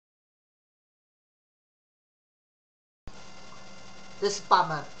This is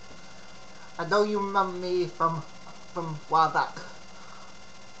Batman. I know you remember me from a while back.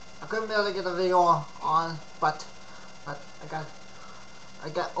 I couldn't really get a video on, but I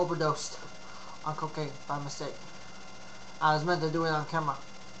got overdosed on cocaine by mistake. I was meant to do it on camera.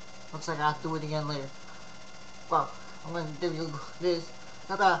 Looks like I have to do it again later. Well, I'm gonna give you this.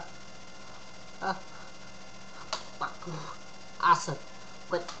 Fuck. Acid.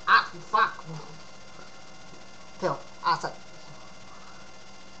 Wait, fuck. Pill. Acid.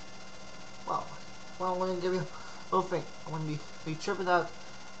 Well, I'm gonna give you a little thing. I'm gonna be tripping out.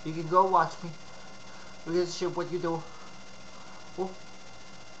 You can go watch me. You get shit what you do. Oh.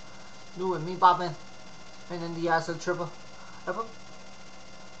 Do with me, Batman. And then the acid tripper. Ever.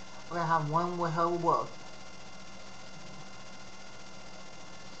 We're gonna have one hell world.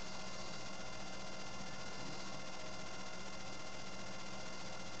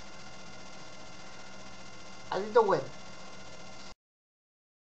 I need to win.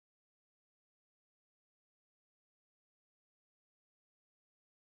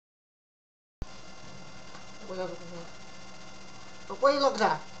 What are you looking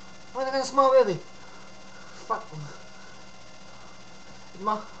at? What are you small baby? Fuck.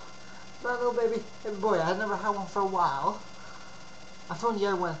 My little baby boy. I never had one for a while. I found the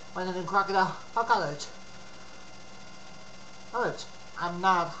other one when in the crocodile. How college? College. I'm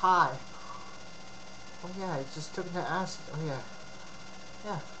not high. Oh yeah, I just took the acid. Oh yeah.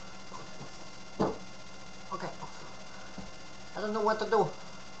 Yeah. Okay. I don't know what to do.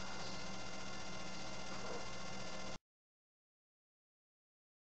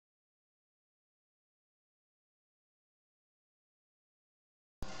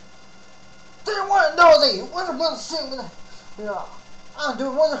 Didn't want to know that you want to sit with the, you know, I'm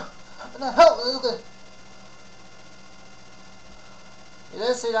doing what the hell is it? You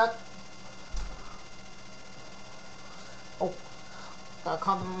didn't see that? Oh, gotta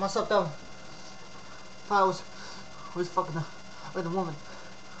calm myself down. If I was fucking with a woman.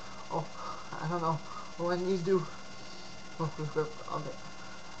 Oh, I don't know what I need to do. Okay,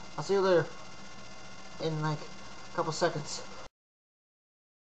 I'll see you later. In like a couple seconds.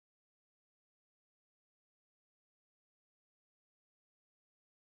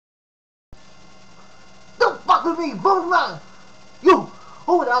 Don't fuck with me, Batman! You!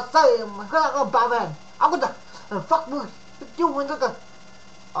 Hold outside, I'm gonna Batman! I'm gonna fuck with you when the.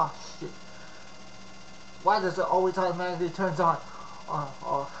 Oh shit. Why does it always automatically turns on?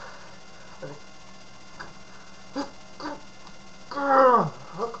 Oh.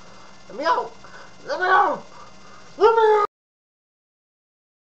 Let me out! Let me out! Let me out!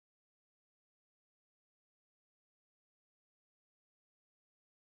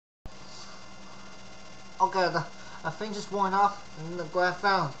 Okay, the thing just worn off, and look what I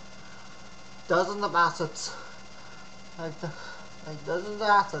found. Dozens of assets. Like dozens of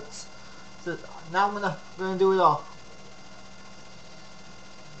assets. So now I'm gonna do it all.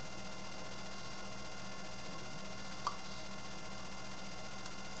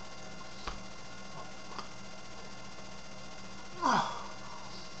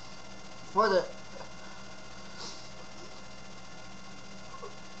 For the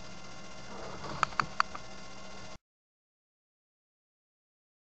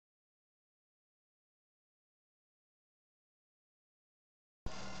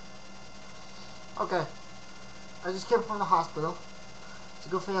okay, I just came from the hospital. It's a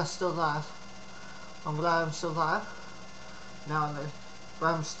good thing I'm still alive. I'm glad I'm still alive. Now but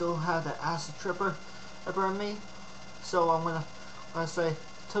I'm still have the acid tripper in me. So I'm gonna say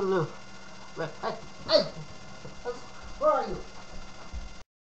toodaloo. Hey, where are you?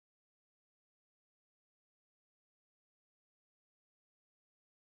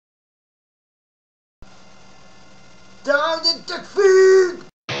 Down the dick